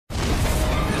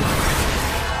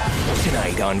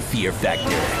Tonight on Fear Factor.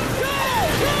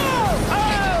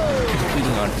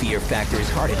 Competing on Fear Factor is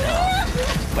hard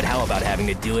enough, but how about having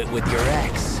to do it with your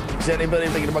ex? Is anybody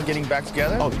thinking about getting back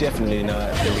together? Oh, definitely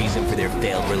not. The reason for their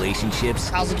failed relationships?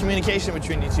 How's the communication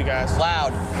between you two guys?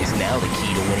 Loud. Is now the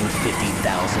key to winning $50,000.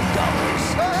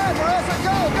 Go ahead, Marissa,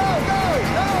 go, in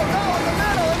the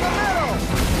middle.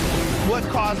 What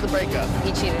caused the breakup?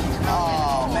 He cheated.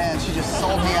 Oh, man, she just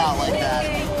sold me out like that.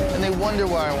 And they wonder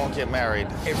why I won't get married.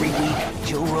 Every week,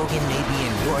 Joe Rogan may be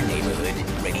in your neighborhood,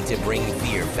 ready to bring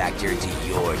Fear Factor to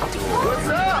your door. What's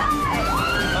up?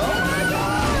 Oh my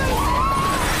God!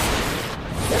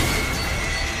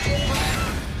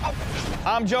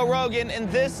 I'm Joe Rogan, and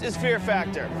this is Fear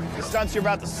Factor. The stunts you're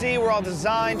about to see were all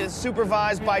designed and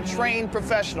supervised by trained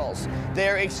professionals.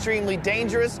 They're extremely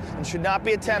dangerous and should not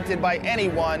be attempted by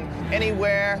anyone,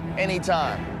 anywhere,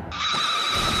 anytime.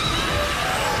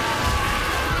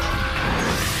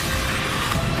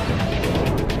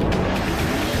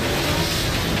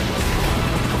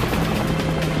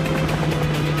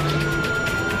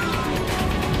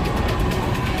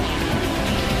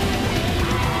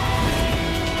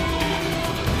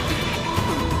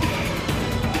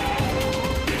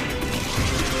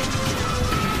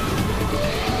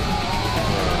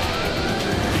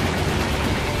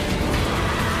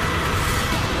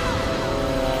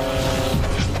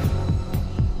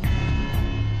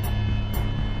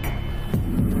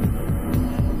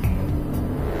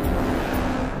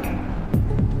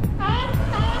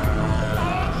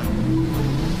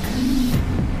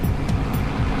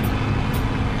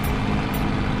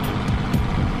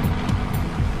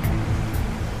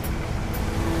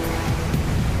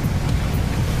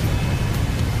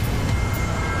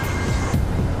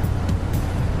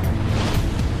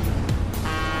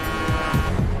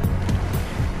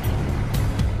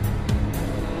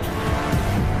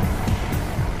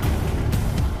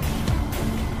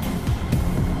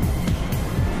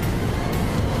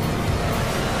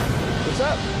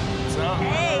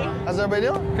 How's everybody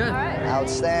doing? Good. All right.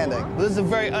 Outstanding. This is a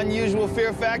very unusual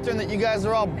Fear Factor in that you guys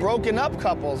are all broken up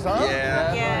couples, huh?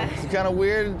 Yeah. It's kind of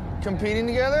weird competing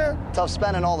together. Tough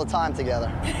spending all the time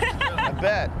together. I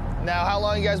bet. Now, how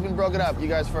long you guys been broken up? You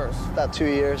guys first. About 2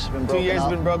 years. Been broken 2 years up.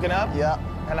 been broken up? Yeah.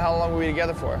 And how long were we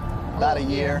together for? About a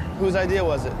year. Whose idea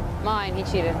was it? Mine. He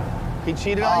cheated. He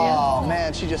cheated on Oh,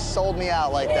 man, she just sold me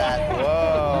out like that. you?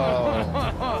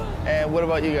 Whoa. And what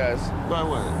about you guys?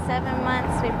 7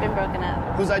 months we've been broken up.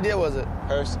 Whose idea was it?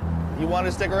 Hers. You wanted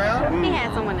to stick around? He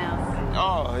had someone else.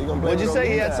 Oh, you gonna blame What'd you it on say?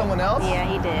 me He had now? someone else? Yeah,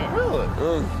 he did. Really?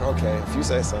 Okay, if you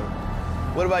say so.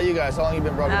 What about you guys? How long you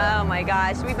been broken up? Oh my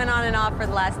gosh, we've been on and off for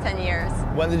the last 10 years.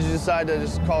 When did you decide to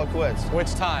just call it quits?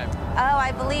 Which time? Oh,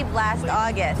 I believe last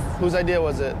August. Whose idea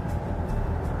was it?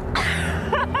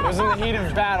 It was in the heat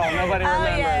of battle. Nobody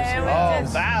remembers. Yeah, it Oh,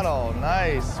 was battle.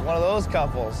 Nice. One of those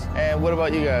couples. And what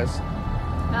about you guys?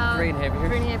 3.5 years.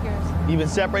 3.5 years. You've been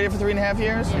separated for 3.5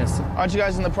 years? Yes. Aren't you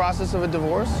guys in the process of a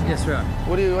divorce? Yes, we are.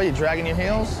 What are you dragging your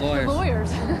heels? Lawyers.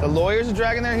 Lawyers. The lawyers are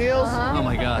dragging their heels? Oh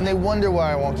my God. And they wonder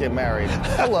why I won't get married.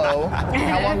 Hello.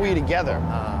 How long were you together?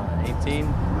 18.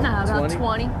 No, about 20.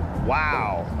 20.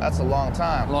 Wow. That's a long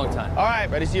time. Long time. All right,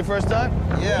 ready to see your first stunt?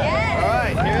 Yeah. All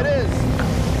right, here it is.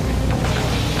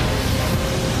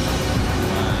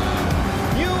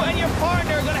 You and your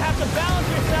partner are going to have to balance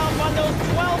yourself on those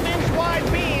 12-inch wide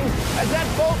beams as that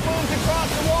boat moves across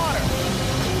the water.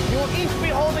 You will each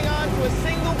be holding on to a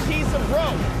single piece of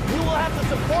rope. You will have to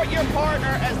support your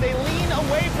partner as they lean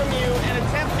away from you and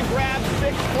attempt to grab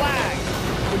 6 flags.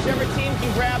 Whichever team can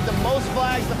grab the most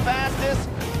flags the fastest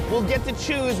will get to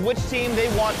choose which team they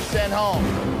want to send home.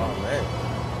 Oh, man.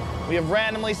 We have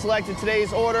randomly selected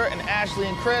today's order, and Ashley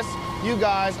and Chris, you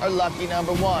guys are lucky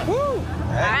number 1. All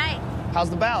right. How's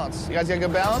the balance? You guys got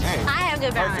good balance? Hey, I have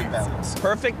good balance. perfect balance.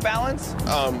 Perfect balance?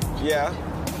 Yeah.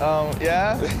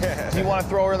 Yeah? Do you want to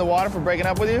throw her in the water for breaking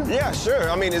up with you? Yeah, sure.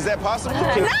 I mean, is that possible?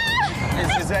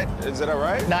 Is that all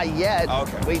right? Not yet.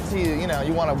 Okay. Wait till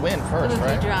you want to win first, You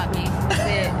right? dropped me.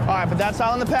 That's it. All right, but that's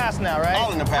all in the past now, right?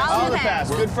 All in the past. All in the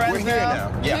past. Good friends we're here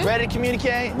now. Yeah. Ready to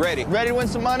communicate? Ready. Ready to win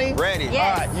some money? Ready. Yeah.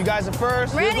 All right, you guys are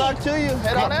first. Ready. Good luck to you.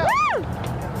 Head on out. Woo!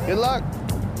 Good luck.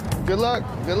 Good luck.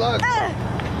 Good luck.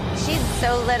 She's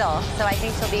so little, so I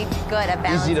think she'll be good at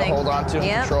balancing. Easy to hold on to and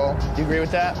Yep. control. Do you agree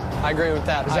with that? I agree with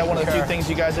that. Is that one of the few things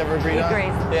you guys ever agreed on?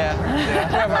 Agrees. Yeah. We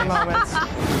have our moments.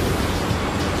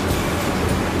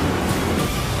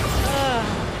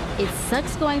 It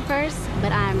sucks going first,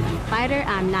 but I'm a fighter.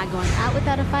 I'm not going out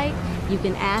without a fight. You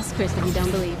can ask Chris if you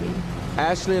don't believe me.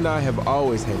 Ashley and I have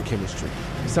always had chemistry.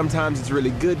 Sometimes it's really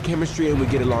good chemistry and we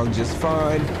get along just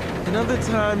fine, and other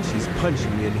times she's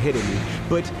punching me and hitting me.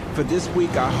 But for this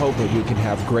week, I hope that we can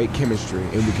have great chemistry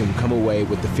and we can come away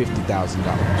with the $50,000.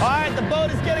 All right, the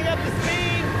boat is getting up to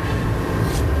speed.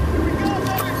 Here we go,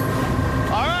 boys.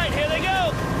 All right, here they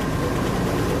go.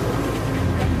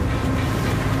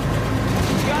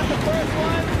 You got the first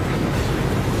one.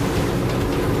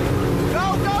 Go,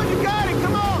 go, you got it,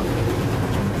 come on.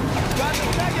 You got the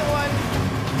second one.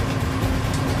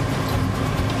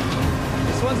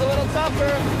 This one's a little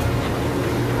tougher.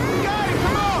 You got it,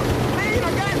 come on. Lead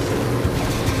against.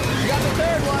 You got the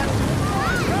third one.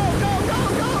 Go, go, go,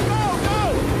 go, go, go.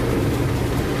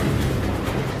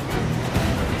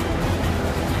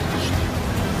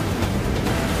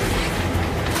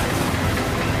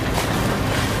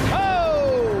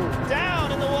 Oh,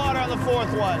 down in the water on the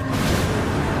fourth one.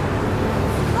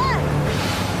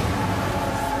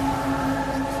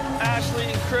 Ashley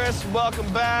and Chris,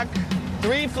 welcome back.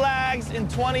 3 flags in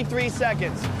 23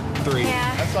 seconds. 3.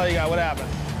 Yeah. That's all you got. What happened?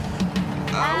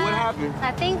 What happened?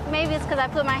 I think maybe it's because I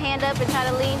put my hand up and try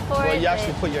to lean for Well, it. you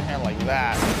actually but put your hand like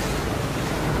that.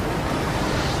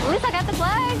 at least I got the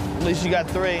flag. At least you got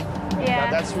 3.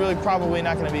 Yeah. That's really probably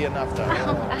not going to be enough, though.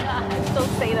 Don't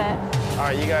say that. All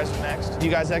right, you guys are next. Do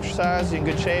you guys exercise? You in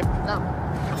good shape? No.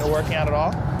 No working out at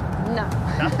all? No.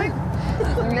 Nothing?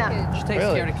 No. She takes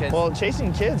care of the kids. Well,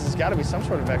 chasing kids has got to be some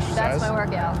sort of exercise. That's my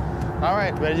workout. All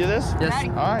right, ready to do this? Yes. Ready.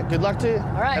 All right, good luck to you.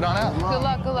 All right. Head on out.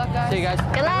 Good luck, guys. See you guys.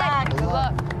 Good luck. Good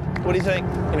luck. What do you think?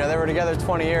 You know, they were together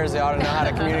 20 years. They ought to know how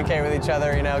to communicate with each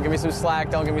other. You know, give me some slack,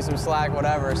 don't give me some slack,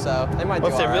 whatever. So they might Well,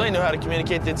 do if they all really right. knew how to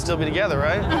communicate, they'd still be together,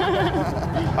 right?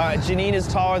 All right, Janine is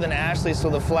taller than Ashley, so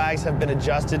the flags have been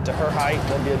adjusted to her height.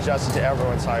 They'll be adjusted to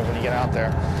everyone's height when you get out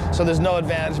there. So there's no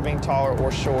advantage being taller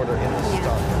or shorter in this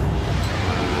stunt.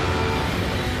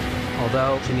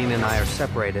 Although Janine and I are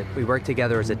separated, we work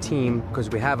together as a team because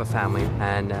we have a family,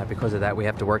 and because of that, we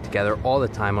have to work together all the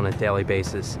time on a daily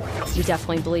basis. We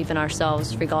definitely believe in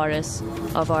ourselves regardless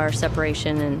of our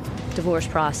separation and divorce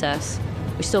process.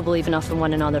 We still believe enough in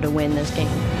one another to win this game.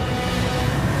 All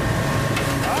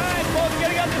right, boats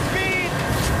getting up to speed.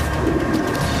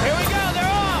 Here we go, they're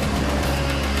off.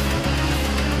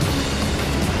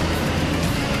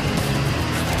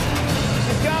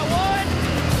 She's got 1.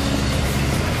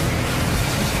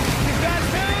 She's got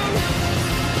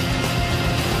 2.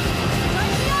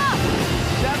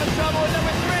 She's having trouble with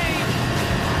number 3.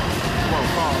 Come on,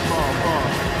 fall.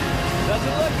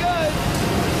 Doesn't look good.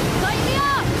 Light me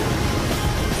up.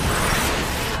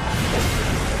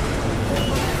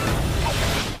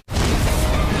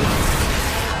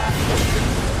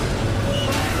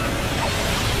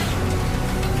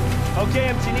 Okay,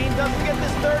 if Janine doesn't get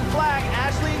this 3rd flag,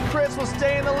 Ashley and Chris will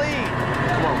stay in the lead.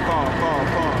 Come on,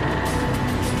 fall.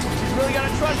 She's really got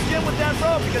to trust Jim with that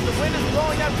rope because the wind is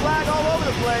blowing that flag all over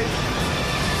the place.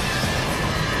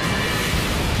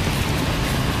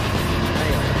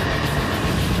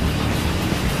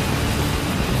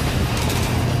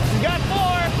 She's got 4.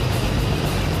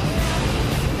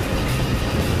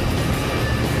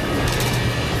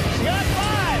 She got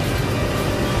 5.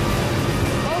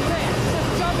 Both hands. Just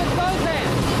jump with both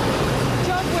hands.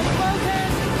 Jump with both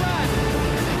hands in front.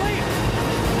 Leap.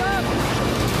 Jump.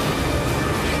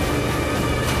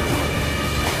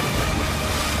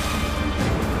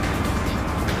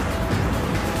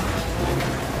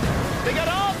 They got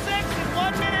all 6 in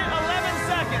 1 minute, 11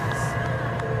 seconds.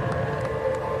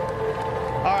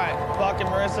 All right, Buck and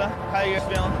Marissa, how you guys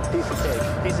feeling? Piece of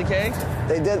cake. Piece of cake?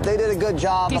 They did a good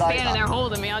job. He's but standing there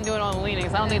holding me. I'm doing all the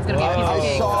leanings. I don't think it's going to be a piece I of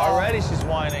cake. saw- Already she's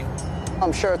whining.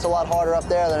 I'm sure it's a lot harder up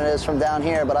there than it is from down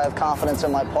here, but I have confidence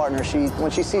in my partner. When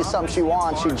she sees something she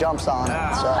wants, she jumps on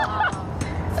it. So,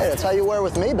 hey, that's how you were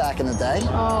with me back in the day.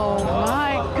 Oh,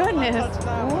 my goodness.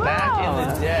 Back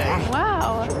in the day.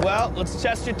 Wow. Well, let's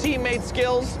test your teammate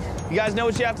skills. You guys know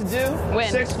what you have to do?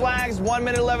 Win. 6 flags, 1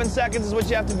 minute, 11 seconds is what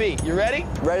you have to be. You ready?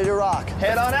 Ready to rock.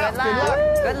 Head on out. Good luck.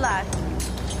 Good luck.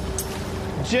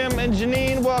 Jim and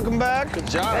Janine, welcome back. Good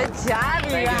job. Good job,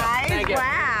 you guys. Thank you.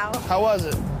 Wow. How was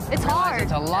it? It's hard.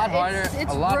 It's a lot harder.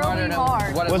 It's a lot really harder than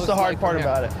hard. what it What's looks the hard like part from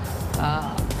about it?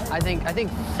 I think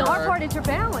The hard for part is your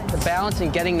balance. the balance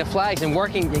and getting the flags and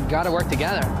working, you got to work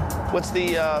together. What's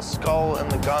the skull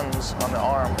and the guns on the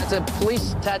arm? It's a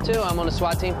police tattoo. I'm on a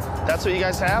SWAT team. That's what you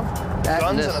guys have?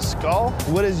 Guns this. and a skull?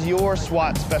 What is your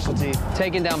SWAT specialty?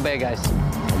 Taking down bad guys.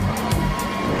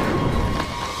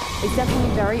 It's definitely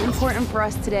very important for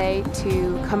us today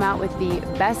to come out with the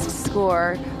best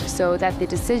score so that the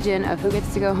decision of who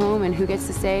gets to go home and who gets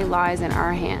to stay lies in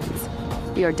our hands.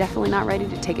 We are definitely not ready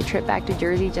to take a trip back to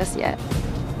Jersey just yet.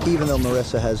 Even though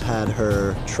Marissa has had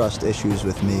her trust issues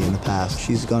with me in the past,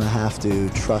 she's going to have to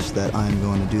trust that I'm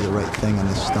going to do the right thing on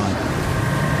this stunt.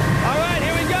 All right,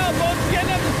 here we go. Boats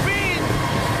getting up to speed.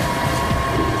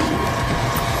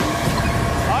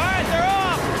 All right, they're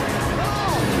off.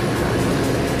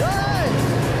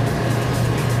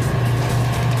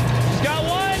 She's got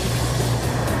one.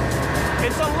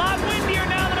 It's a lot windier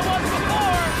now than it was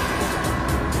before.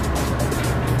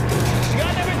 She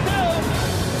got number two.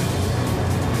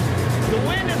 The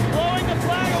wind is blowing the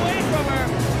flag away from her.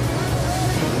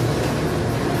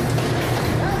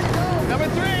 Number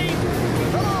three.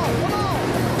 Come on, come on,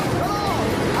 come on.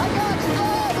 I got you. Go,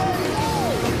 baby, go.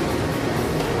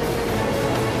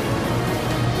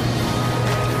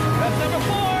 That's number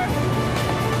four.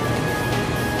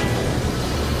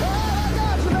 Go ahead, I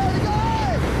got you, baby. Go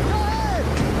ahead. Go ahead.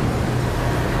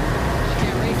 She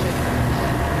can't reach it.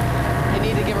 They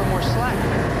need to give her more slack.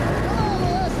 Come on,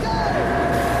 let's go.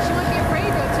 She might be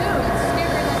afraid though too. It's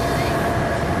scarier than you think.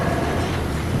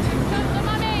 Come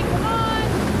on, Meg, come on.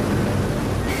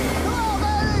 Come on,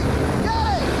 baby.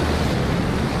 Got it.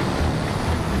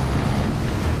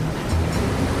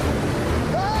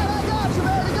 Go ahead, I got you,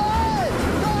 baby. Go ahead.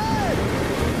 Go ahead.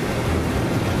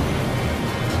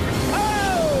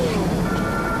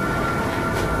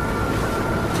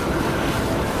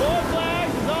 Four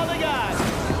flags is all they got.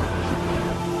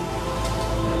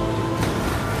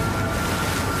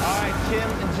 All right, Kim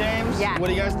and James. Yeah. What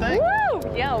do you guys think?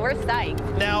 Woo! Yo, we're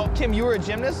psyched. Now, Kim, you were a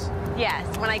gymnast? Yes,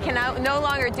 when I can no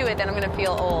longer do it, then I'm gonna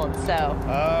feel old, so.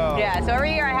 Oh. Yeah, so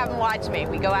every year I have them watch me.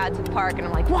 We go out to the park and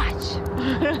I'm like, watch.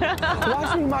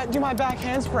 Watch me do my back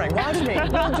handspring. Watch me.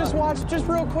 No, just watch, just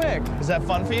real quick. Is that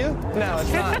fun for you? No,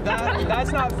 it's not.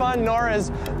 That's not fun, nor is...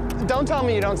 Don't tell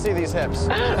me you don't see these hips.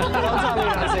 Don't tell me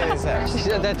you don't see these hips. She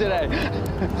said that today.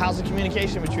 How's the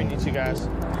communication between you two guys?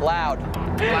 Loud.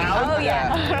 Loud? Oh,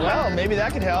 yeah. Well, maybe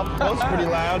that could help. Both pretty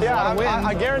loud. Yeah, a lot of wind.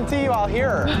 I guarantee you I'll hear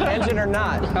her, engine or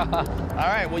not. All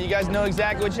right, well, you guys know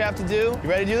exactly what you have to do. You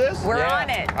ready to do this? We're Yeah. on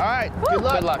it. All right, good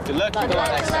luck. Good luck. Good luck. Good luck,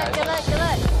 good luck, good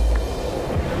luck.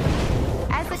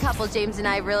 As a couple, James and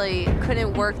I really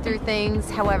couldn't work through things.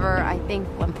 However, I think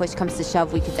when push comes to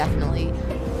shove, we could definitely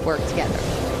work together.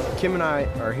 Kim and I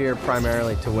are here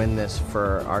primarily to win this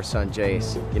for our son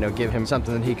Jace. You know, give him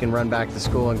something that he can run back to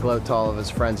school and gloat to all of his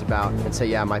friends about and say,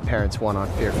 yeah, my parents won on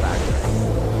Fear Factor.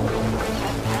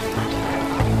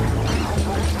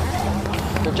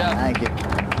 Good job. Thank you.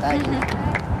 Thank you.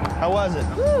 How was it?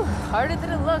 Whew, harder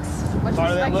than it looks. Much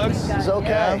Harder than it respect to looks? these guys. It's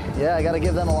okay. Yeah, I got to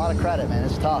give them a lot of credit, man.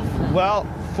 It's tough. Well,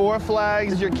 4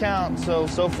 flags is your count. So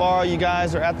far, you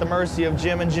guys are at the mercy of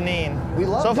Jim and Janine. We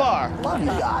love So them. far. Love you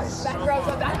guys. Back row all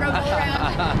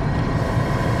around.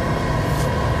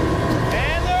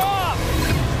 And they're off.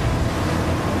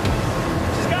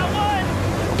 She's got one.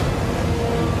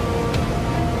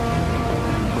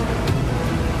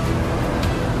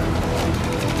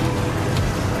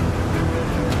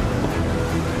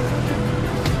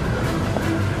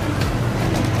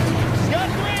 She's got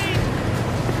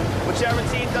 3. Whichever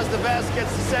team does the best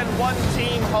gets to send one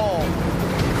team home.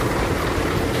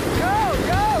 Go,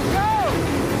 go, go!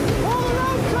 Pull the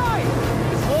rope tight!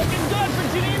 It's looking good for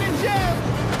Janine and Jim.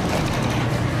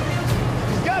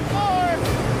 He's got 4.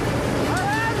 I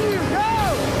have you! Go!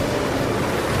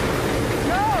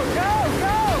 Go, go,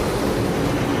 go!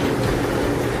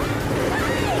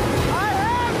 I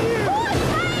have you!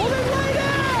 Well, then lay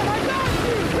down! I got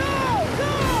you! Go,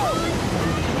 go!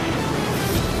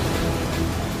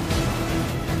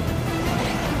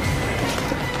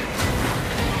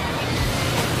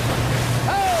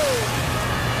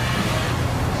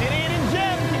 Janine and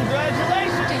Jim,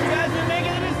 congratulations. You guys have been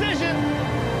making the decision.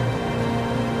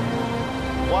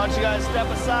 Why don't you guys step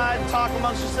aside and talk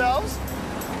amongst yourselves?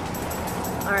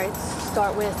 All right,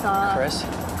 start with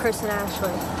Chris and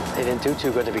Ashley. They didn't do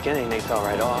too good at the beginning. They fell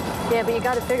right off. Yeah, but you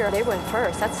got to figure they went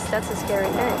first. That's a scary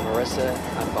thing. Marissa,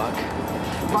 Buck.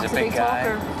 Buck's He's a big guy.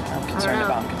 talker. I'm concerned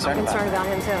about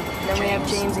him too. Then we have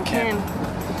James and Kim.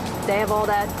 They have all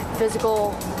that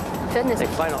physical fitness. They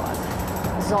fight a lot.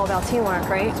 This is all about teamwork,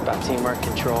 right? It's about teamwork,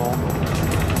 control.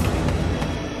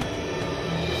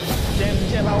 James and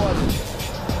Kim, how was it?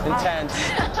 Intense.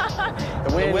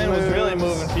 The wind was really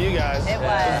moving for you guys. It was. It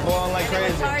was blowing like And it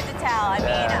was crazy. hard to tell. I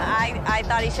mean, I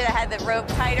thought he should have had the rope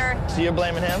tighter. So you're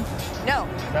blaming him? No.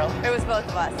 No? It was both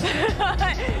of us.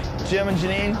 Jim and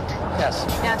Janine, Yes.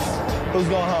 Yes. who's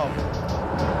going home?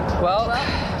 Well,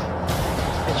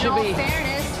 it In should all be.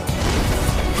 fairness,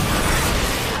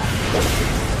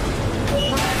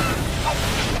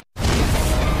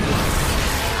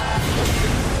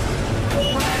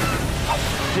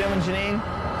 Jim and Janine,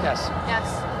 Yes. Yes.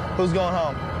 who's going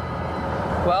home?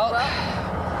 Well,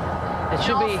 it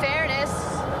should in all be. fairness,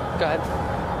 Go ahead.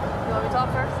 you want me to talk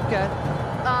first? Go ahead.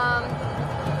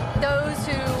 Those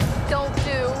who don't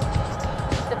do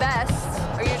the best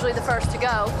are usually the first to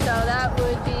go. So that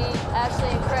would be Ashley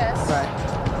and Chris. Right.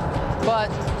 But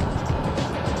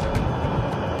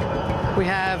we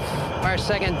have our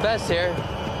second best here,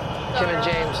 Kim and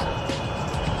James,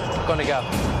 going to go.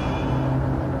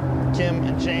 Kim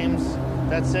and James,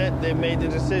 that's it. They've made the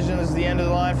decision. This is the end of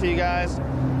the line for you guys.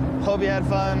 Hope you had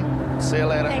fun. See you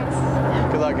later.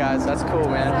 Thanks. Good luck, guys. That's cool,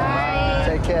 man. Bye.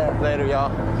 Take care. Later,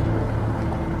 y'all.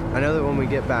 I know that when we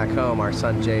get back home, our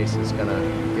son Jace is gonna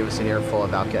give us an earful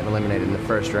about getting eliminated in the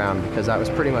first round, because that was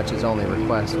pretty much his only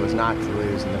request, was not to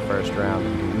lose in the first round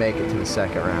and make it to the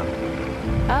second round.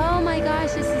 Oh my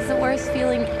gosh, this is the worst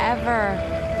feeling ever.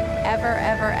 Ever,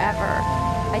 ever, ever.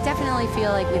 I definitely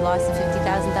feel like we lost the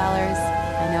 $50,000.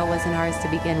 I know it wasn't ours to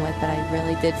begin with, but I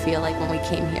really did feel like when we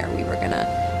came here, we were gonna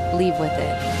leave with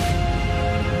it.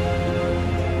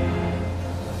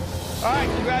 All right,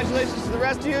 congratulations to the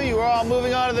rest of you. You are all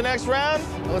moving on to the next round.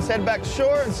 Let's head back to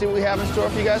shore and see what we have in store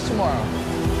for you guys tomorrow.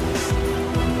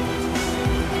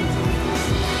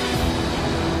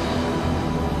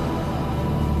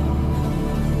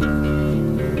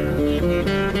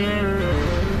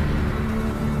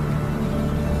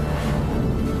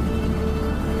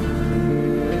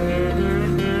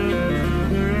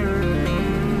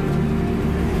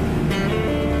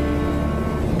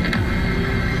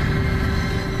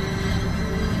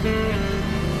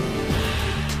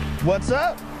 What's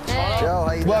up? Joe,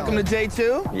 how you Welcome doing? to day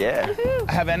 2. Yeah.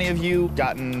 Have any of you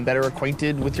gotten better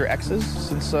acquainted with your exes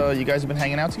since you guys have been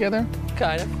hanging out together?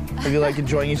 Kind of. Have you like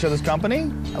enjoying each other's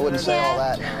company? I wouldn't say all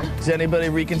that. Is anybody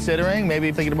reconsidering,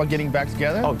 maybe thinking about getting back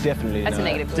together? Oh, definitely That's not. a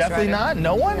negative boost Definitely rider. not?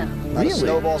 No one? Not a Really?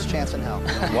 snowball's chance in hell.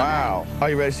 Wow. Are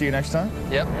you ready to see your next stunt?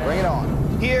 Yep. Bring it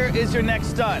on. Here is your next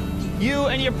stunt. You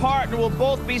and your partner will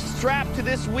both be strapped to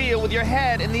this wheel with your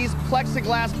head in these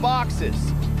plexiglass boxes.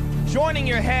 Joining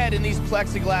your head in these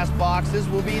plexiglass boxes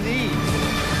will be these.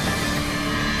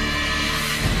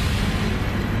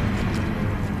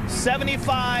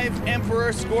 75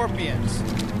 Emperor Scorpions.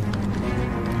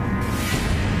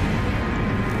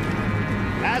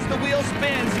 As the wheel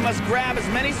spins, you must grab as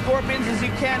many scorpions as you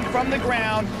can from the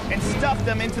ground and stuff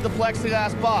them into the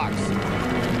plexiglass box.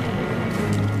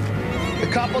 The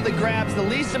couple that grabs the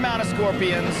least amount of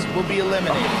scorpions will be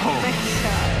eliminated.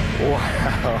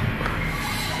 Wow.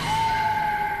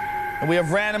 And we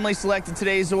have randomly selected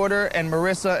today's order, and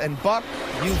Marissa and Buck,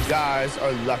 you guys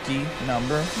are lucky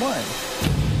number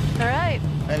 1. All right.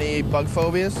 Any bug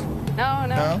phobias? No,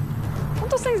 no. No?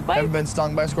 Don't those things bite? Ever been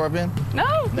stung by a scorpion?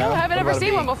 No, No? I haven't What ever about a seen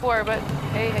bee? one before, but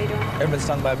hey, how you doing? Ever been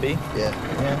stung by a bee? Yeah.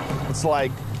 Yeah. It's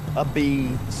like a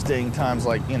bee sting times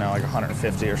like, you know, like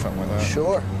 150 or something like that.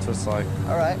 Sure. So it's like,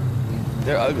 All right.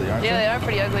 they're ugly, aren't Yeah, they? they are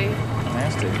pretty ugly.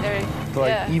 Nasty. They're They're like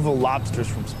yeah. evil lobsters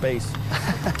from space.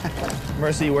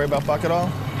 Marissa, you worry about Buck at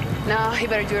all? No, he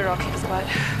better do it or I'll kick his butt.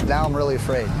 Now I'm really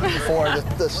afraid. Before,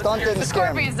 the stunt didn't The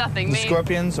scare me. scorpion's nothing. The Me.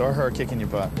 scorpions or her kicking your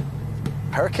butt?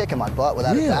 Her kicking my butt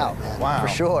without Really? a doubt, man. Wow. For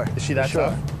sure. Is she that For sure.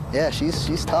 tough? Yeah,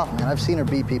 she's tough, man. I've seen her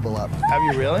beat people up. Have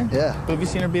you really? Yeah. Who have you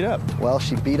seen her beat up? Well,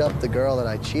 she beat up the girl that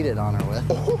I cheated on her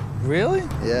with. Really?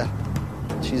 Yeah.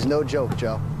 She's no joke,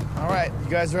 Joe. All right, you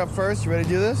guys are up first. You ready to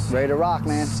do this? Ready to rock,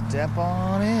 man. Step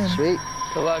on in. Sweet.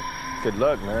 Good luck. Good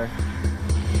luck, man.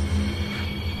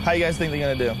 How you guys think they're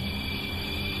gonna do?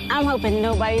 I'm hoping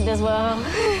nobody does well.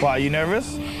 Wow, you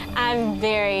nervous? I'm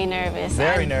very nervous.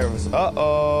 Very nervous.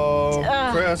 Uh-oh.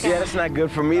 Chris. Yeah, that's not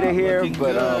good for me to hear, Looking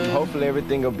but good. hopefully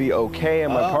everything will be okay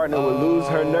and my partner will lose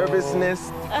her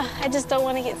nervousness. I just don't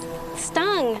want to get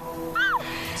stung.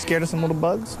 Scared of some little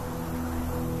bugs?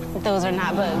 Those are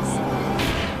not bugs.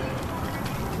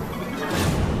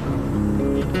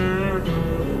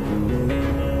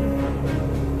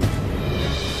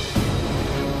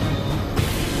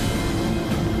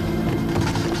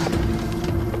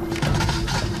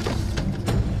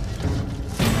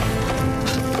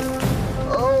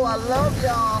 Oh, I love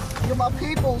y'all. You're my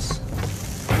peoples.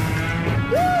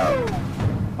 Woo!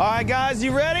 All right, guys,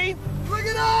 you ready? Bring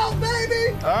it on,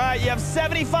 baby! All right, you have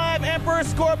 75 Emperor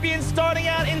Scorpions starting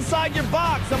out inside your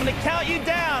box. I'm gonna count you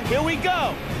down. Here we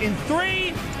go. In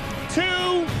 3, 2,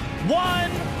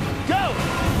 1, go.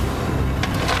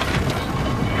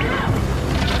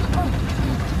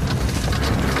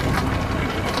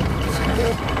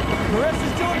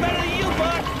 Marissa's doing better than you,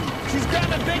 Buck. She's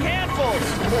grabbing big handfuls.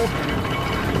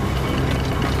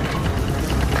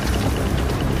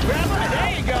 Grab them.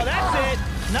 There you go. That's it.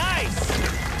 Nice.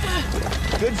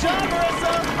 Good job,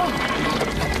 Marissa.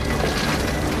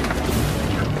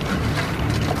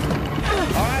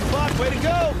 All right, Buck, way to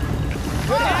go.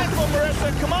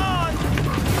 Marissa, come on.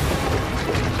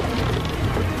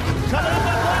 Coming up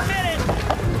on 1 minute.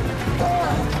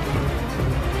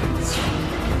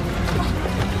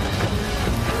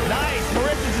 Nice,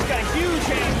 Marissa's just got a huge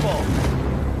handful.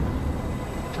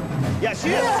 Yeah, she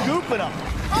is scooping them.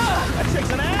 That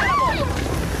chick's an animal.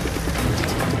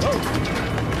 Oh.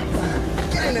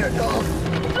 Get in there, dog.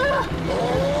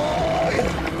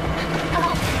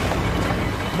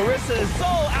 Marissa is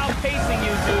so outpacing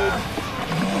you, dude.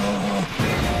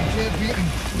 You can't beat me.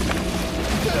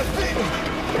 You can't beat me.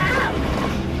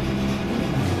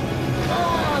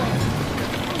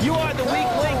 You are the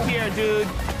weak link here, dude.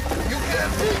 You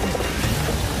can't beat me.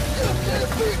 You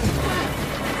can't beat me.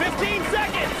 15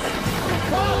 seconds.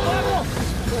 Oh,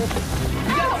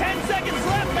 you got 10 seconds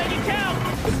left. Make it count.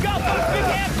 Let's go. Big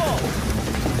handful.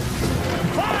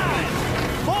 5,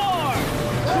 4,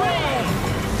 3,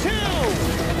 2,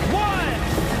 1.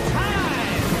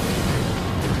 Time.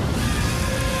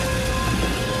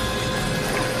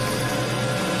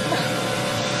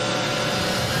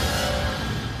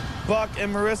 Buck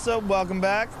and Marissa, welcome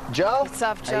back. Joe? What's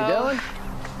up, Joe? How you doing?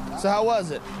 So how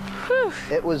was it? Whew.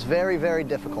 It was very, very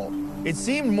difficult. It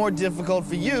seemed more difficult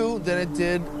for you than it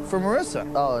did for Marissa.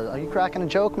 Oh, are you cracking a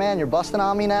joke, man? You're busting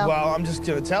on me now? Well, I'm just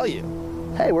gonna tell you.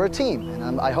 Hey, we're a team,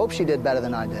 and I hope she did better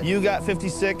than I did. You got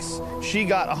 56, she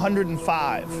got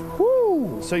 105.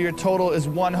 Woo! So your total is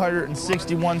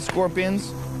 161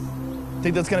 scorpions.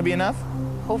 Think that's gonna be enough?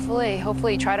 Hopefully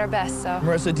he tried our best, so.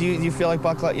 Marissa, do you feel like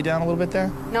Buck let you down a little bit there?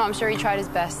 No, I'm sure he tried his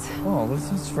best. Oh,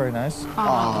 that's very nice.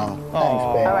 Aw, thanks, babe.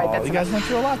 All right, that's you guys went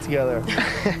through a lot together.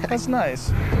 That's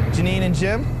nice. Janine and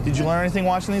Jim, did you learn anything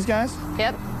watching these guys?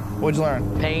 Yep. What'd you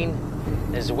learn? Pain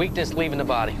is weakness leaving the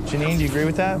body. Janine, do you agree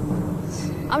with that?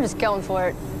 I'm just going for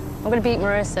it. I'm gonna beat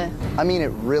Marissa. I mean,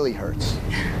 it really hurts.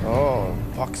 Oh,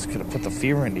 Buck's gonna put the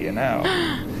fear into you now.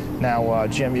 Now,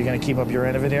 Jim, you gonna keep up your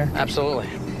end of it here? Absolutely.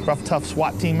 Rough, tough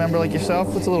SWAT team member like yourself?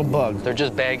 What's a little bug? They're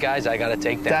just bad guys. I gotta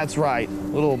take that. That's right.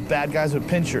 Little bad guys with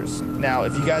pinchers. Now,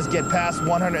 if you guys get past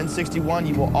 161,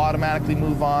 you will automatically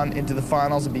move on into the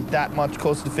finals and be that much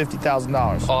closer to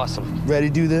 $50,000. Awesome. Ready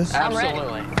to do this?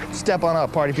 Absolutely. Step on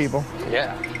up, party people.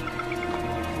 Yeah.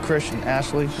 Christian,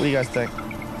 Ashley, what do you guys think?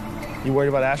 You worried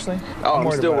about Ashley? Oh,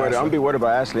 I'm still worried. about I'm gonna be worried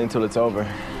about Ashley until it's over.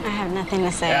 I have nothing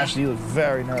to say. Ashley, you look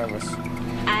very nervous.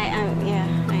 I am.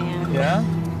 Yeah?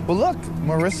 Well, look,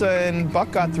 Marissa and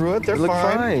Buck got through it. They're You look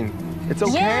fine. fine. It's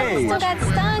okay. Yeah, I still got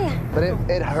stung. But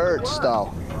it hurts,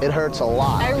 though. It hurts a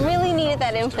lot. I really needed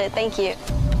that input. Thank you.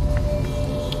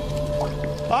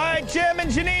 All right, Jim and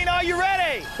Janine, are you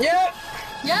ready? Yep.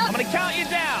 I'm gonna count you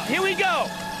down. Here we go.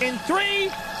 In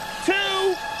 3, 2,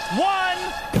 1,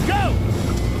 go!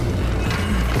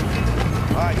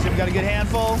 All right, Jim got a good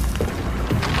handful.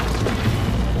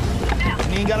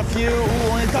 Janine got a few. Ooh,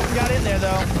 only a couple got in there,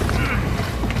 though.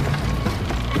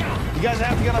 You guys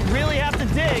really have to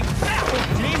dig.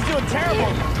 Janine's doing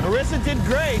terrible. Marissa did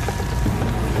great.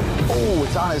 Oh,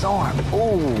 it's on his arm.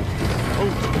 Oh.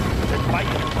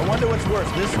 I wonder what's worse,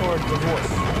 this or divorce?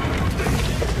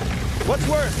 What's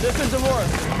worse, this or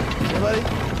divorce? Anybody?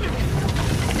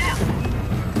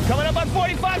 Coming up on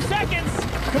 45 seconds.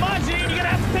 Come on, Janine, you're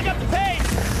gonna have to pick up the pace.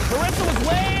 Marissa was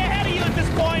way ahead of you at this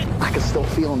point. I can still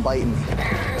feel him biting.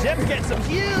 Jim's getting some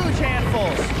huge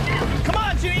handfuls. Come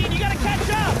on, Janine, you gotta catch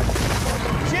up.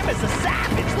 Jim is a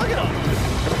savage, look at him.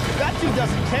 That dude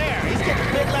doesn't care. He's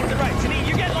getting big left and right. Janine,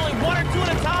 you're getting only 1 or 2 at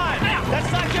a time.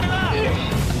 That's not good enough.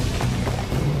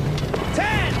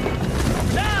 10,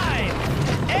 9,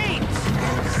 8,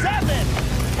 7,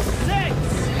 6,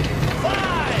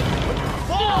 5,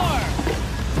 4,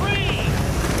 3,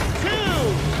 2,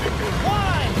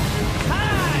 1,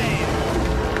 time!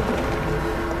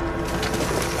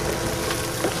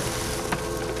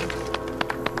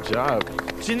 Good job.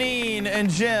 Janine and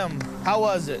Jim, how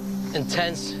was it?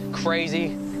 Intense,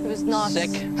 crazy. It was nuts. Sick.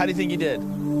 How do you think you did?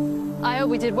 I hope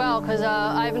we did well, because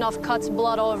I have enough cuts and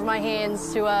blood all over my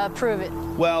hands to prove it.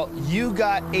 Well, you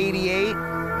got 88,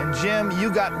 and Jim,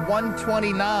 you got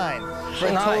 129 for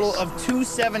a total of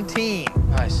 217.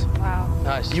 Nice. Wow.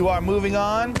 Nice. You are moving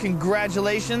on.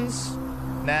 Congratulations.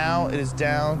 Now it is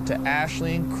down to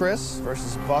Ashley and Chris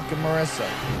versus Buck and Marissa.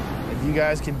 If you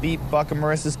guys can beat Buck and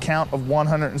Marissa's count of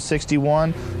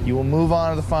 161, you will move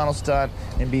on to the final stunt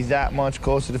and be that much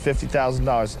closer to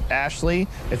 $50,000. Ashley,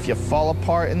 if you fall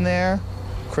apart in there,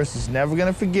 Chris is never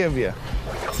gonna forgive you.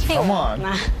 Come on.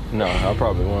 No, I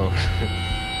probably won't.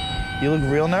 You look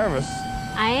real nervous.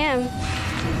 I am.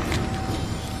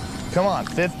 Come on,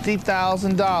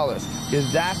 $50,000. You're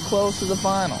that close to the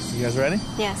finals. You guys ready?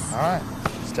 Yes. All right,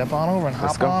 step on over and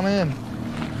Let's hop go. on in.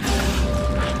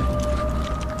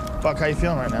 Buck, how you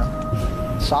feeling right now?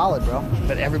 Solid, bro.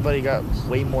 But everybody got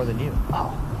way more than you.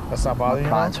 Oh. That's not bothering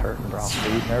you? My pride's hurting, bro. Are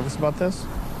you nervous about this?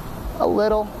 A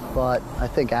little, but I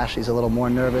think Ashley's a little more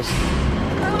nervous.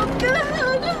 Oh,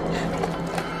 God.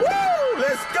 Woo!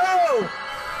 Let's go!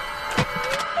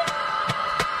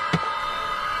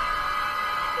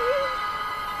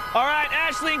 All right,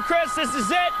 Ashley and Chris, this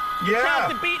is it. Yeah.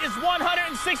 Count to beat is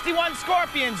 161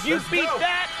 scorpions. You Let's beat go.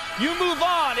 that, you move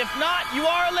on. If not, you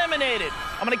are eliminated.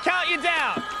 I'm gonna count you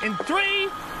down. In 3,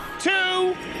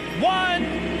 2,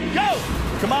 1, go!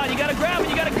 Come on, you gotta grab it,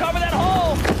 you gotta cover that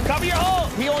hole. Cover your hole.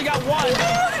 He only got one.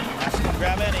 Ashley can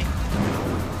grab any.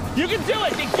 You can do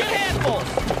it, you get handfuls.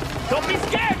 Don't be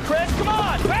scared, Chris, come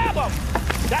on, grab them.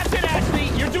 That's it,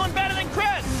 Ashley, you're doing better than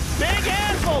Chris. Big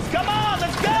handfuls, come on,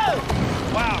 let's go.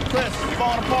 Wow, Chris is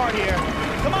falling apart here.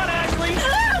 Come on, Ashley.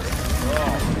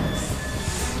 Oh.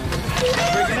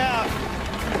 Freaking out.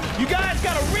 You guys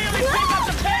gotta really pick up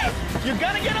the pace. You're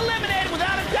gonna get eliminated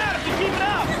without a doubt if you keep it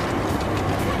up.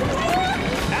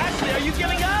 Ashley, are you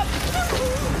giving up?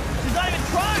 She's not even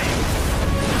trying.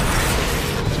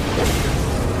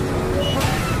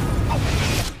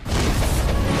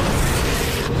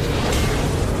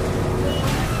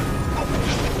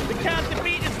 The count to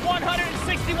beat is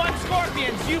 161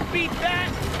 scorpions. You beat that,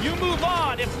 you move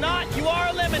on. If not, you are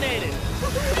eliminated.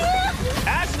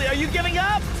 Ashley, are you giving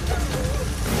up?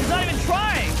 She's not even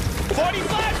trying.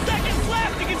 45 seconds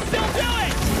left. You can still do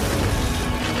it.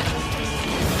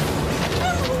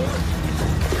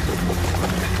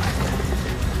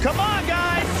 Come on,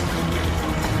 guys.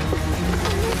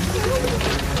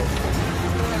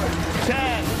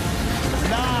 10,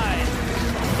 9,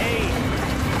 8,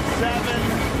 7,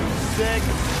 6,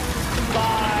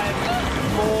 5,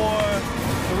 4,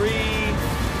 3,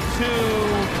 2.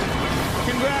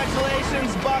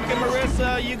 Congratulations, Buck and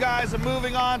Marissa. You guys are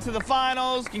moving on to the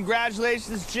finals.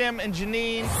 Congratulations, Jim and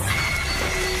Janine.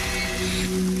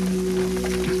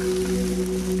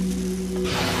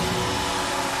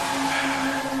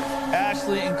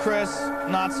 Ashley and Chris,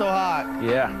 not so hot.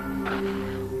 Yeah.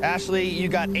 Ashley, you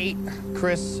got 8.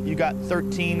 Chris, you got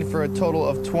 13 for a total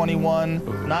of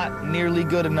 21. Not nearly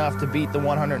good enough to beat the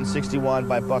 161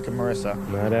 by Buck and Marissa.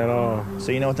 Not at all.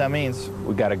 So you know what that means?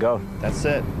 We gotta go. That's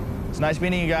it. It's nice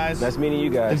meeting you guys. Nice meeting you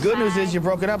guys. The good news is you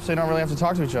broke it up, so you don't really have to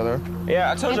talk to each other.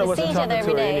 Yeah, I told you I wasn't talking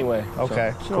to her anyway.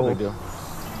 Okay, so, cool. No big deal.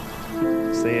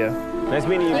 See ya. Nice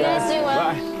meeting you guys.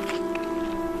 Bye.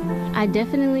 I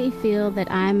definitely feel that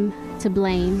I'm to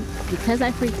blame. Because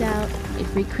I freaked out, it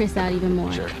freaked Chris out even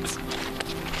more. Sure.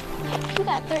 You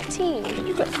got 13.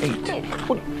 You got 8.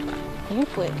 You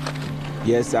quit.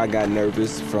 Yes, I got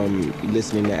nervous from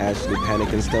listening to Ashley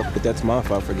panic and stuff, but that's my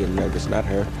fault for getting nervous, not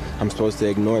her. I'm supposed to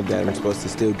ignore that. I'm supposed to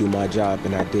still do my job,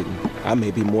 and I didn't. I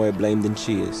may be more blamed than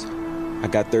she is. I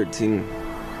got 13.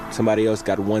 Somebody else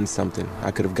got 1 something. I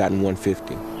could have gotten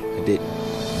 150. I didn't.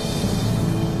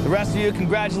 The rest of you,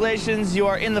 congratulations. You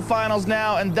are in the finals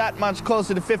now and that much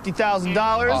closer to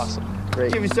 $50,000. Awesome.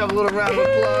 Great. Give yourself a little round of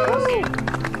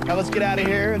applause. Now let's get out of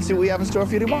here and see what we have in store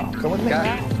for you tomorrow. Come with me.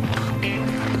 Got it.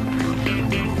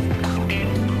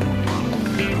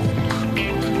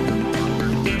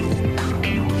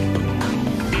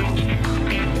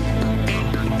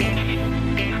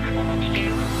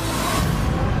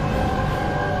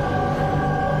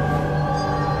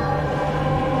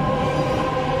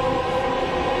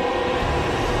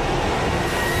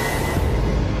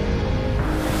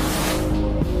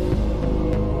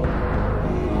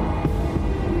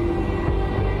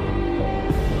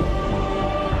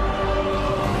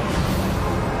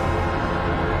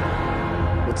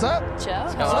 What's up? Joe?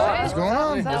 What's up? What's going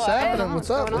on? What's happening? What's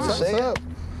up? What's up?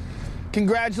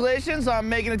 Congratulations on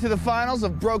making it to the finals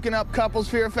of Broken Up Couples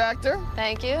Fear Factor.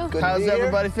 Thank you. Good How's to be here.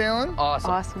 everybody feeling?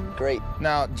 Awesome. Awesome. Great.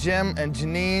 Now, Jim and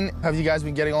Janine, have you guys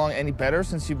been getting along any better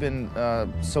since you've been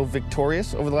so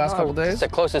victorious over the last couple days? It's the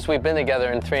closest we've been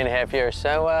together in 3.5 years.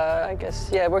 So I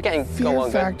guess, yeah, we're getting Fear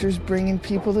going Factor's bringing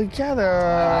people together.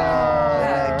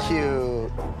 Yeah,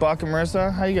 cute. Buck and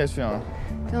Marissa, how you guys feeling?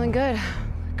 Feeling good.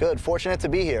 Good. Fortunate to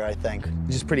be here, I think.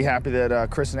 Just pretty happy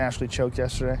that Chris and Ashley choked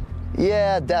yesterday?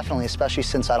 Yeah, definitely, especially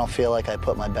since I don't feel like I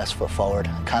put my best foot forward.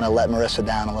 Kind of let Marissa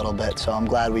down a little bit, so I'm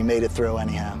glad we made it through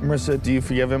anyhow. Marissa, do you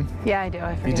forgive him? Yeah, I do.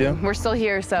 I forgive do? him. We're still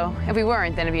here, so if we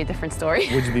weren't, then it'd be a different story.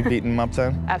 Would you be beating him up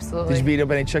then? Absolutely. Did you beat up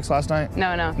any chicks last night?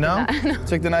 No. No? No.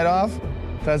 Took the night off?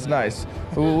 That's nice.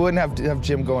 We wouldn't have to have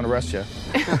Jim go and arrest you.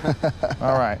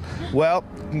 All right. Well,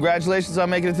 congratulations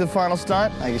on making it to the final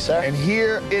stunt. Thank you, sir. And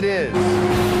here it is.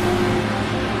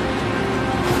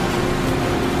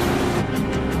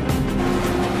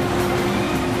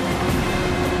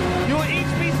 You will each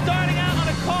be starting out on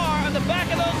a car on the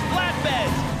back of those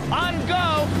flatbeds. On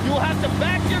go, you will have to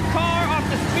back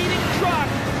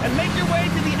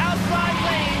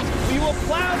will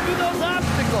plow through those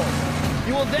obstacles.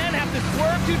 You will then have to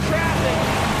swerve through traffic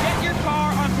and get your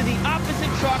car onto the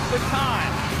opposite truck for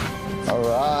time. All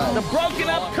right. The broken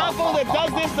up couple that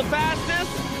does this the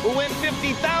fastest will win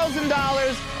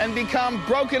 $50,000 and become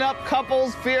Broken Up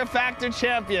Couples Fear Factor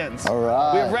champions. All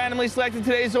right. We have randomly selected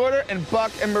today's order, and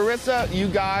Buck and Marissa, you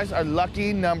guys are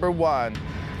lucky number 1.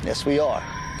 Yes, we are.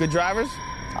 Good drivers?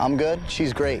 I'm good.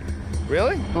 She's great.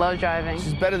 Really? Love driving.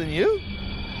 She's better than you?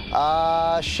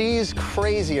 She's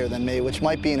crazier than me, which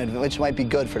might be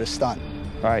good for the stunt.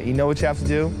 All right, you know what you have to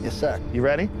do? Yes, sir. You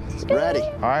ready? Ready.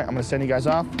 All right, I'm gonna send you guys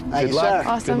off. Thank you, luck. sir.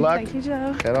 Awesome. Good luck. Thank you,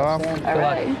 Joe. Get off. All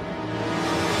right.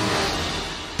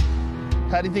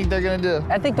 How do you think they're gonna do?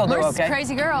 I think they'll do Marissa's okay. a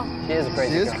crazy girl. She is a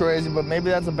crazy girl. She is crazy, but maybe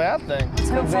that's a bad thing. Let's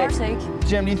hope for our sake.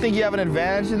 Jim, do you think you have an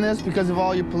advantage in this because of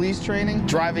all your police training?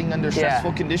 Driving under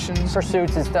stressful conditions?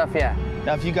 Pursuits and stuff, yeah.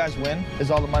 Now, if you guys win, is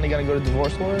all the money gonna go to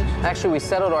divorce lawyers? Actually, we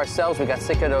settled ourselves. We got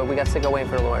sick of waiting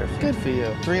for the lawyers. Good for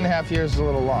you. 3.5 years is a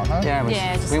little long, huh? Yeah,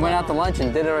 just we went a out to lunch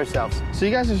and did it ourselves. So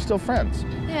you guys are still friends?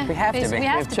 Yeah, We have to be. We We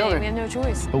have have to children. be. We have no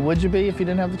choice. But would you be if you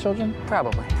didn't have the children?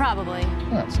 Probably. Probably.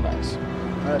 That's nice.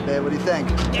 All right, babe, what do you think?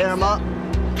 Pair them up.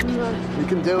 You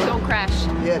can do it. Don't crash.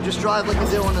 Yeah, just drive like you're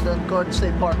doing at the Garden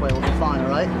State Parkway. We'll be fine, all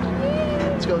right?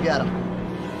 Let's go get them.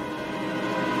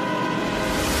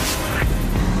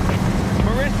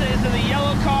 Marissa is in the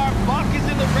yellow car, Buck is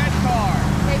in the red car.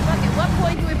 Hey, Buck, at what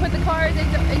point do we put the cars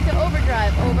into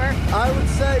overdrive? Over. I would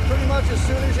say pretty much as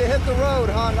soon as you hit the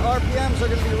road, hon, RPMs are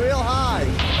going to be real high.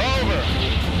 Over.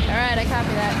 All right, I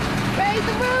copy that. Raise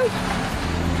the roof.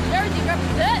 Jersey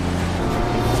represent.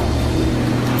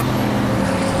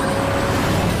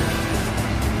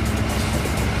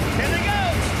 Here they go.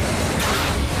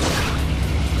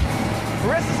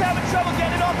 Marissa's having trouble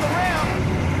getting off the ramp.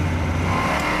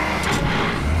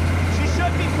 She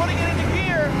should be putting it into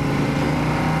gear.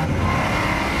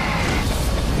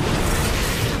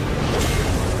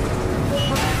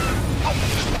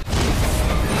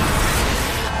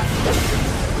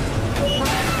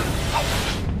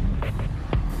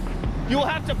 You will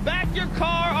have to back your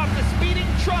car off the speeding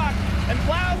truck and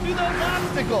plow through those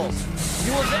obstacles.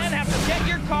 You will then have to get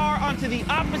your car onto the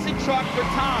opposite truck for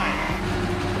time.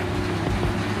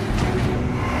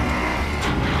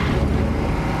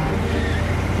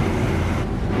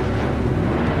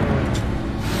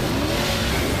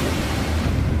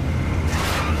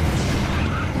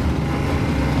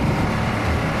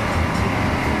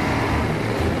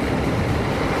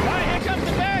 All right, here comes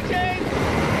the barricade.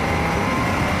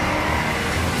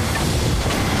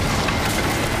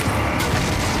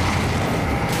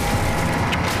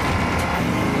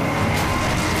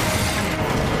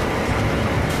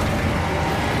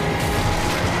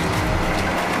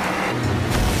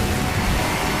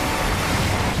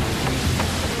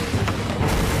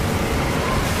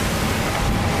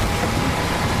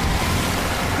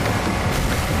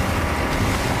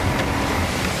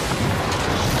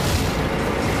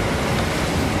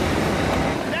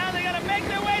 Now they gotta make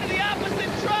their way to the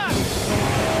opposite truck.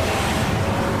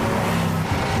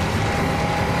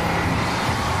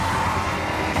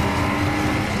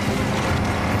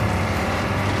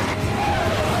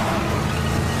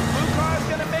 Blue car's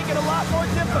gonna make it a lot more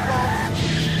difficult.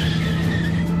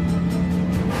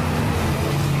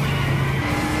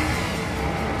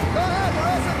 Go ahead,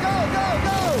 Marissa, go, go,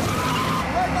 go!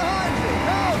 Right behind you.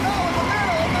 No, no, in the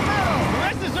middle, in the middle.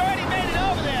 Marissa's already made it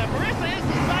over there. Marissa is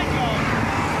the psycho.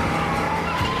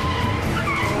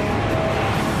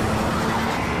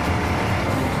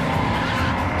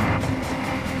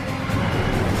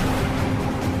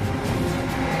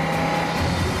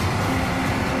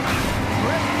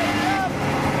 Marissa made it up.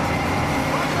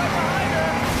 Buck's right behind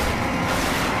her.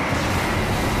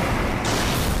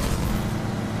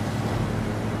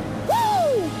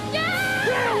 Woo!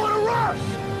 Yeah, what a rush!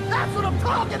 That's what I'm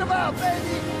talking about,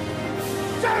 baby!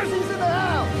 Jersey's in the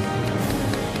house!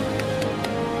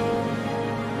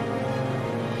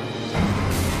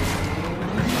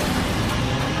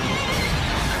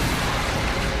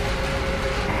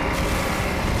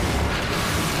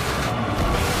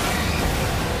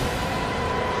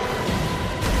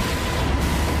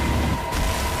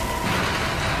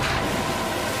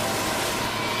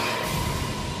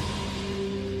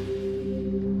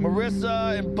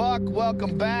 Marissa and Buck,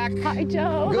 welcome back. Hi,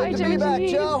 Joe. Good Hi, to be back,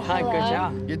 Joe. Hi, good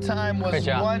job. Your time was Good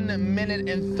job. 1 minute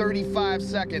and 35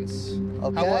 seconds.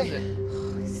 Okay. How was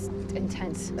it?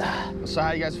 Intense. So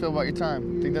how do you guys feel about your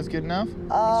time? Think that's good enough?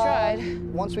 tried.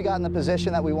 Once we got in the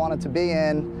position that we wanted to be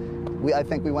in, I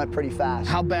think we went pretty fast.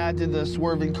 How bad did the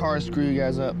swerving car screw you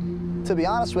guys up? To be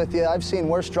honest with you, I've seen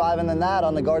worse driving than that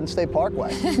on the Garden State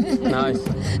Parkway. Nice.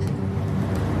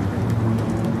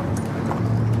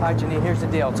 right, Janine, here's the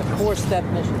deal. It's a 4-step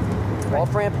mission.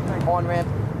 Off ramp, on ramp,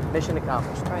 mission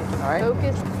accomplished. Right. All right?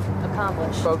 Focus,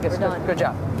 accomplished. Focus. We're done. Good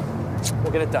job.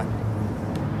 We'll get it done.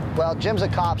 Well, Jim's a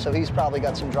cop, so he's probably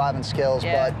got some driving skills,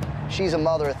 but she's a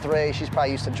mother of 3. She's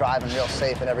probably used to driving real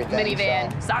safe and everything.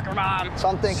 Minivan, soccer mom. So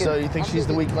I'm thinking... So you think she's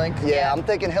the weak link? Yeah, I'm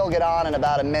thinking he'll get on in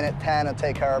about 1:10 and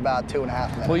take her about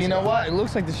 2.5 minutes. Well, you know what? It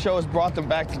looks like the show has brought them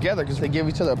back together because they give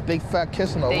each other a big fat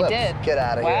kiss on the lips. They did. Get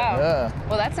out of Wow. here. Yeah.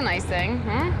 Well, that's a nice thing,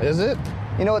 huh? Is it?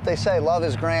 You know what they say, love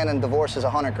is grand and divorce is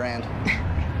 100 grand.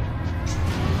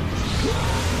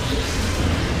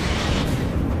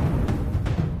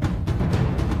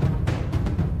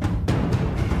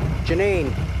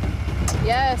 Janine.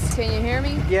 Yes, can you hear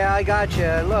me? Yeah, I got you.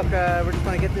 Look, we're just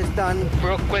gonna get this done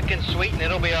real quick and sweet, and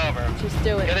it'll be over. Just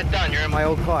do it. Get it done. You're in my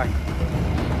old car.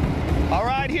 All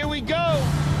right, here we go.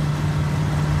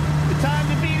 The time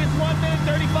to beat is 1 minute,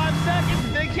 35 seconds.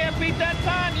 If they can't beat that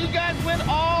time, you guys win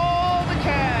all the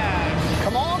cash.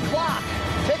 Come on, clock.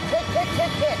 Tick, tick, tick,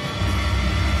 tick, tick.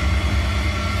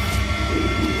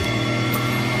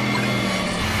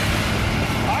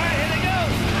 All right, here they go.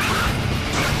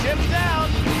 Jim's down.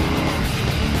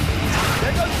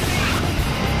 There goes Steve.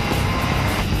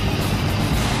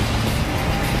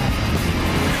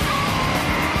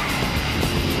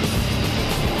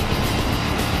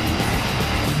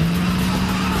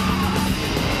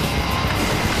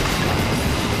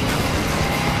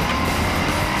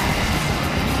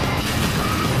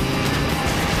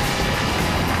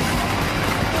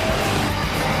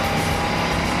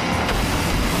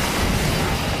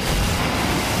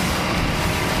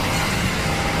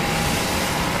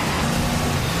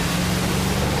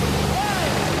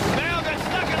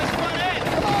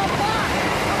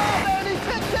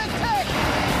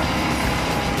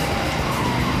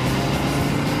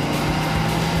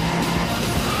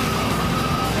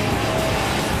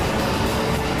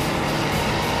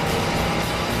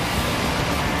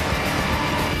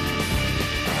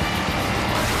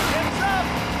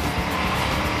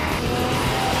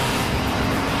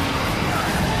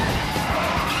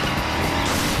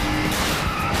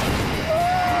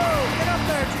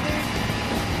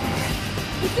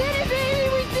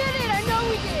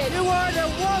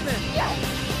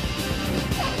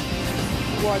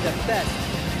 You are the best.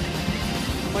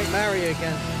 Might marry you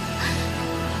again.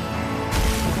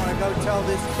 I want to go tell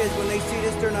this kid when they see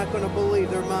this, they're not going to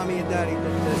believe their mommy and daddy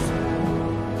did this.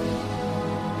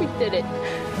 We did it.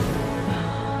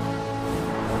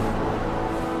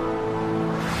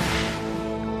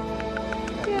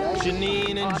 Janine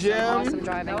and Awesome, Jim. awesome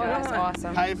driving, guys.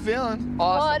 Awesome. How you feeling?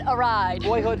 What a ride.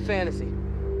 Boyhood fantasy.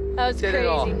 That was Did it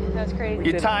all. crazy. That was crazy.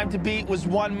 Your time to beat was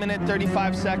 1 minute,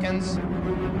 35 seconds.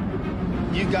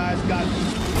 You guys got...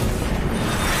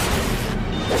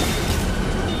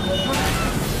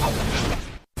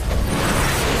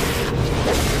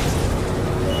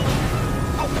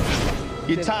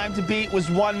 Your time to beat was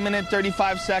 1 minute,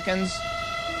 35 seconds.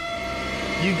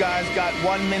 You guys got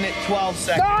 1 minute, 12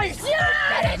 seconds. Nice!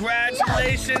 Yes!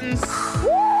 Congratulations.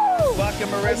 Woo! Buck and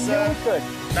Marissa.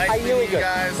 Nice meeting you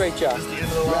guys. Great job. This is the end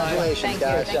of the line. Congratulations,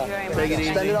 guys. Thank you very much. Take it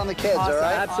easy. Spend it on the kids, all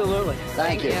right? Absolutely.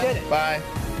 Thank you. Bye.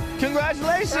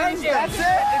 Congratulations. Thank you. That's it.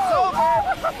 It's over.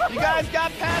 You guys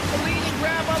got past the lead and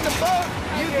grab on the boat.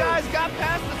 You guys got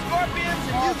past the Scorpions,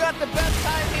 and you got the best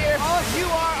time here. You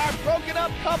are our broken up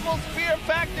couples Fear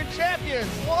Factor champions.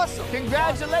 Awesome.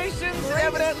 Congratulations. And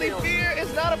evidently, fear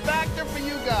is not a factor for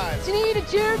you guys. You need a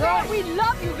cheer, Right. We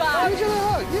love you guys. Give each other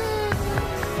a hug. Yeah.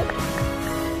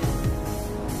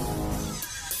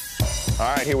 All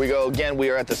right, here we go again. We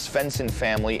are at the Svensson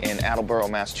family in Attleboro,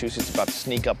 Massachusetts, about to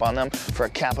sneak up on them for a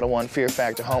Capital One Fear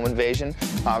Factor home invasion.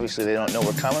 Obviously, they don't know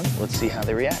we're coming. Let's see how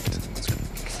they react.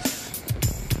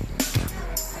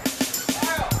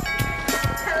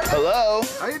 Hello.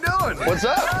 How you doing? What's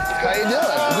up? How you doing?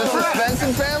 Is this the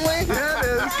Svensson family? Yeah, it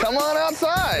is. Come on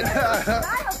outside.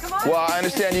 Well, I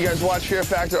understand you guys watch Fear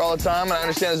Factor all the time, and I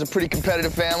understand it's a pretty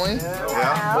competitive family.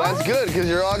 Yeah. Well, that's good, because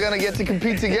you're all going to get to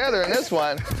compete together in this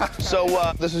one. So,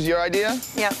 this was your idea?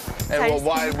 Yep. And well,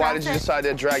 why did you decide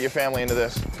to drag your family into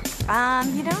this?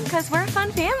 You know, because we're a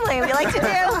fun family. We like to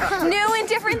do new and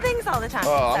different things all the time.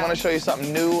 Oh, I'm going to show you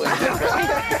something new and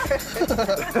different.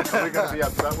 Are we going to be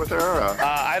upset with her? Or?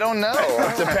 I don't know.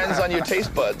 It depends on your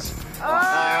taste buds.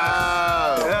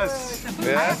 Yes.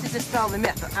 I have to dispel the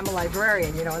myth. I'm a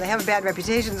librarian, you know. They have a bad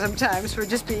reputation sometimes for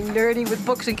just being nerdy with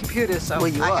books and computers, so Well,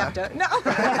 you I are. have to. No.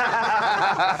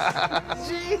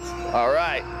 Jeez. All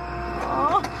right.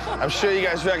 I'm sure you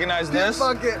guys recognize this.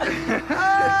 Bucket.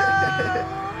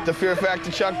 The Fear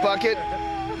Factor Chuck Bucket.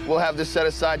 We'll have this set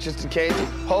aside just in case.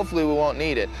 Hopefully we won't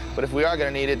need it. But if we are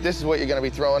gonna need it, this is what you're gonna be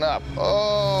throwing up.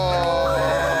 Oh,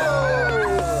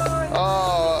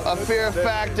 a Fear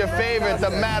Factor favorite, the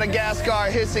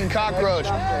Madagascar hissing cockroach.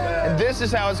 And this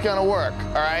is how it's gonna work,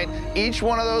 all right? Each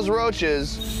one of those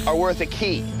roaches are worth a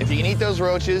key. If you can eat those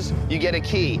roaches, you get a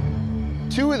key.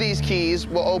 2 of these keys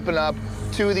will open up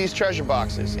 2 of these treasure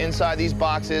boxes. Inside these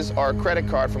boxes are a credit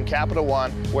card from Capital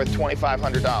One worth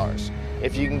 $2,500.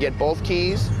 If you can get both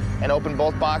keys and open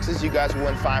both boxes, you guys will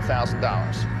win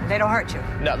 $5,000. They don't hurt you.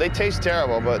 No, they taste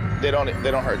terrible, but they don't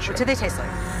hurt you. What do they taste like?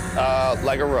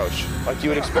 Like a roach, like you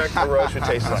would expect a roach would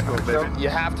taste like. So you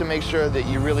have to make sure that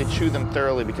you really chew them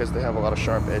thoroughly because they have a lot of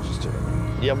sharp edges to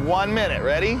them. You have 1 minute.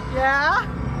 Ready? Yeah.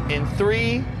 In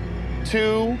 3,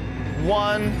 2,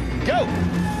 1, go!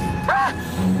 Ah!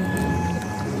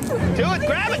 Do it,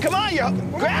 grab it, come on,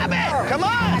 grab it, come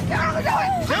on!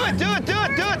 Do it,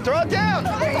 throw it down!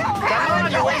 Come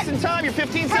on, you're wasting time, you're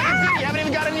 15 seconds in, you haven't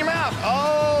even got it in your mouth.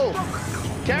 Oh!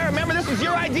 Kara, remember this was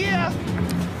your idea.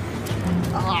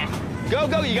 Go,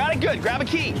 you got it good, grab a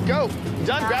key, go.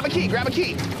 Done, grab a key.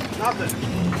 Nothing.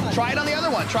 Try it on the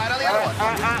other one, Get out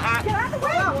the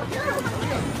way!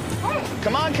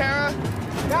 Come on, Kara.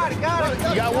 Got it.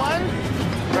 You got one?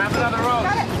 Grab another rope.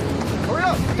 Got it. Hurry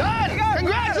up. Done!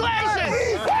 Congratulations!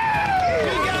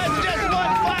 You guys just won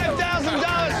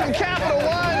 $5,000 from Capital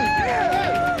One.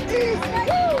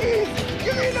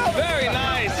 Very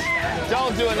nice.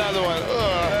 Don't do another one.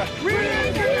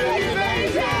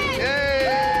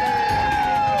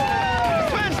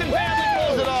 Spencer family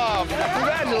pulls it off.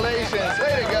 Congratulations.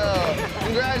 Way to go.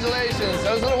 Congratulations.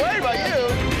 I was a little worried about you.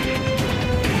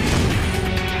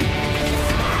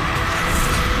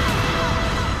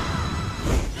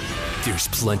 There's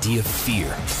plenty of fear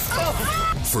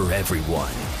for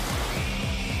everyone.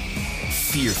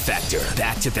 Fear Factor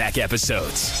back-to-back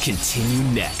episodes continue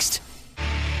next.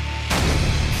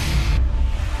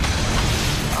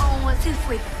 Oh, what's he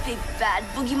afraid the big bad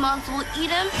boogie monster will eat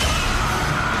him?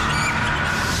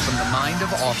 From the mind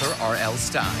of author R.L.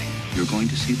 Stein. You're going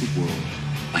to see the world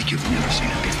like you've never seen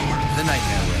it before. The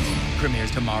Nightmare Room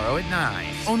premieres tomorrow at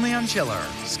 9. Only on Chiller.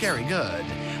 Scary good.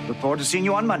 Look forward to seeing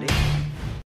you on Monday.